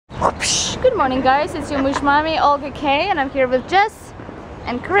morning, guys. It's your MOOSH mommy, Olga Kay, and I'm here with Jess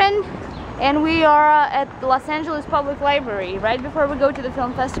and Corinne, and we are at the Los Angeles Public Library. Right before we go to the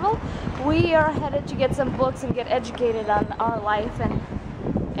film festival, we are headed to get some books and get educated on our life and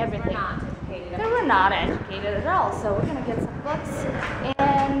everything. We're not educated at all, so we're gonna get some books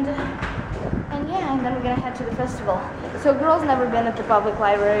and then we're gonna head to the festival. So girls never been at the public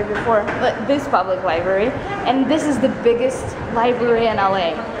library before, but this public library, and this is the biggest library in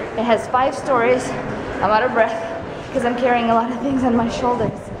LA. It has 5 stories. I'm out of breath because I'm carrying a lot of things on my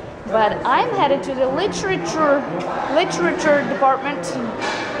shoulders. But I'm headed to the literature department,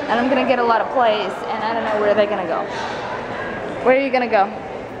 and I'm gonna get a lot of plays, and I don't know where they're gonna go. Where are you gonna go?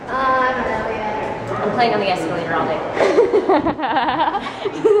 I don't know yet. I'm playing on the escalator all day.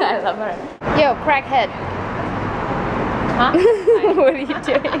 I love her. Yo, crackhead. Huh? What are you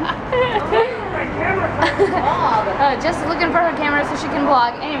doing? Just looking for her camera so she can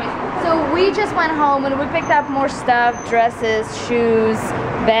vlog. Anyways, so we just went home and we picked up more stuff, dresses, shoes,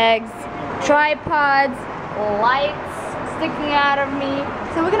 bags, tripods, lights sticking out of me.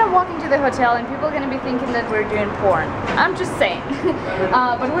 So we're gonna walk into the hotel and people are gonna be thinking that we're doing porn. I'm just saying.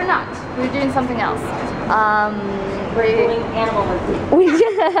 But we're not. We're doing something else. We're doing animal movie.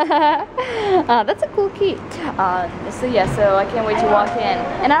 That's a cool key. So yeah, so I can't wait to walk in.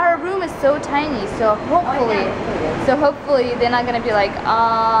 And our room is so tiny, so hopefully they're not gonna be like,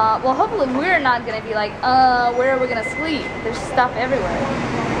 well, hopefully we're not gonna be like, where are we gonna sleep? There's stuff everywhere.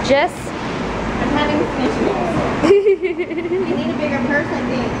 Jess? I'm having seizures. You need a bigger purse, I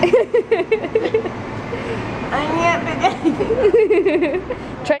think. I can't pick anything.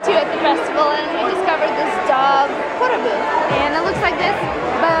 Tried to at the festival and we discovered this dog photo booth. And it looks like this.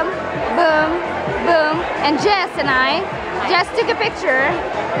 Boom, boom, boom. And Jess and I just took a picture.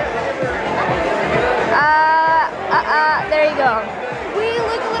 There you go. We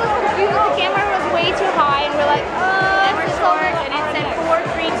look a little confused. The camera was way too high and we're like, And we're short, and it said 4,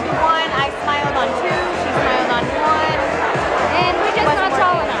 3, 2, 1. I smiled on 2, she smiled on 1. And we're just not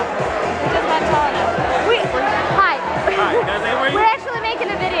tall enough. We're just not tall enough. Hi. Hi, can I say where you? We're actually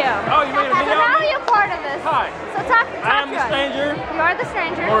making a video. Oh, you made a video? So now you're part of this. Hi. So talk I am to the us. stranger. You are the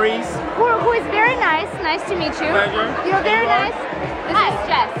stranger. Maurice. Who is very nice. Nice to meet you. Pleasure. You're very nice. This is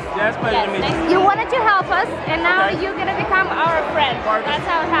Jess. Jess, pleasure to meet you. You wanted to help us, and now Okay. you're gonna become our friend. That's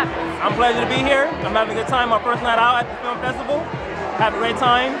how it happens. I'm pleasure to be here. I'm having a good time. My first night out at the film festival. Had a great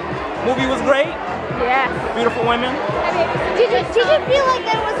time. Movie was great. Yes. Beautiful women. Did you feel like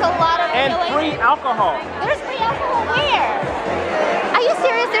there was a lot of And free alcohol. There's free alcohol where? Are you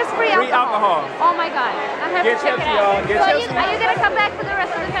serious? There's free alcohol. Free alcohol. Oh my god. I have Get to check tipsy, it out. y'all. Get So tipsy. are you gonna come back for the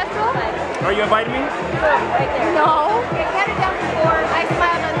rest of the festival? Are you inviting me? Right there. No. Okay, cut it down to 4. I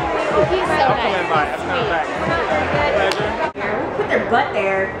smiled on 3. He's so I'll come nice. and buy it. I'll come back. Pleasure. Put their butt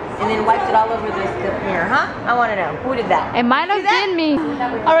there and then wiped it all over the mirror, huh? I want to know. Who did that? It might have been me.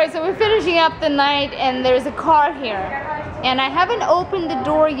 Alright, so we're finishing up the night and there's a car here. And I haven't opened the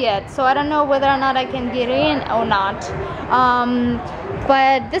door yet, so I don't know whether or not I can get in or not.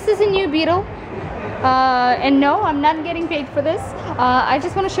 But this is a new Beetle. And no, I'm not getting paid for this. I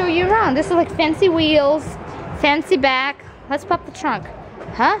just want to show you around. This is like fancy wheels, fancy back. Let's pop the trunk.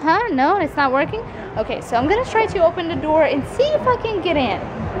 No, it's not working. Okay, so I'm gonna try to open the door and see if I can get in.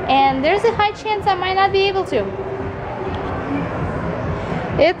 And there's a high chance I might not be able to.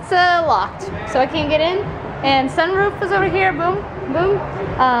 It's locked, so I can't get in. And sunroof is over here, boom, boom.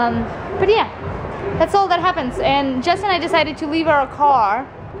 But yeah, that's all that happens. And Jess and I decided to leave our car.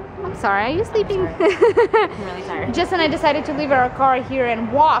 I'm sorry, are you sleeping? I'm really tired. Jess and I decided to leave our car here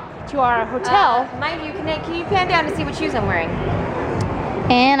and walk to our hotel. Mind you, can you pan down to see what shoes I'm wearing?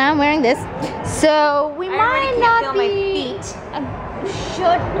 And I'm wearing this. So we might not feel be... my feet.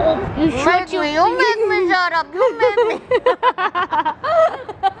 Shut up. You shut you. You make me shut up. You make me.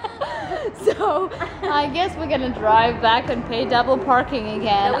 So I guess we're gonna drive back and pay double parking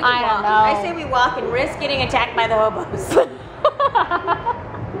again. No, we can I don't walk. know. I say we walk and risk getting attacked by the hobos.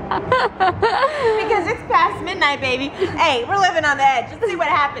 Because it's past midnight, baby. Hey, we're living on the edge. Let's see what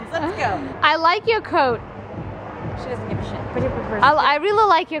happens. Let's go. I like your coat. She doesn't give a shit. I really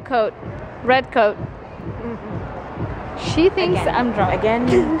like your coat. Red coat. She thinks I'm drunk. Again,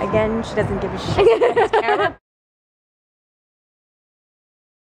 she doesn't give a shit.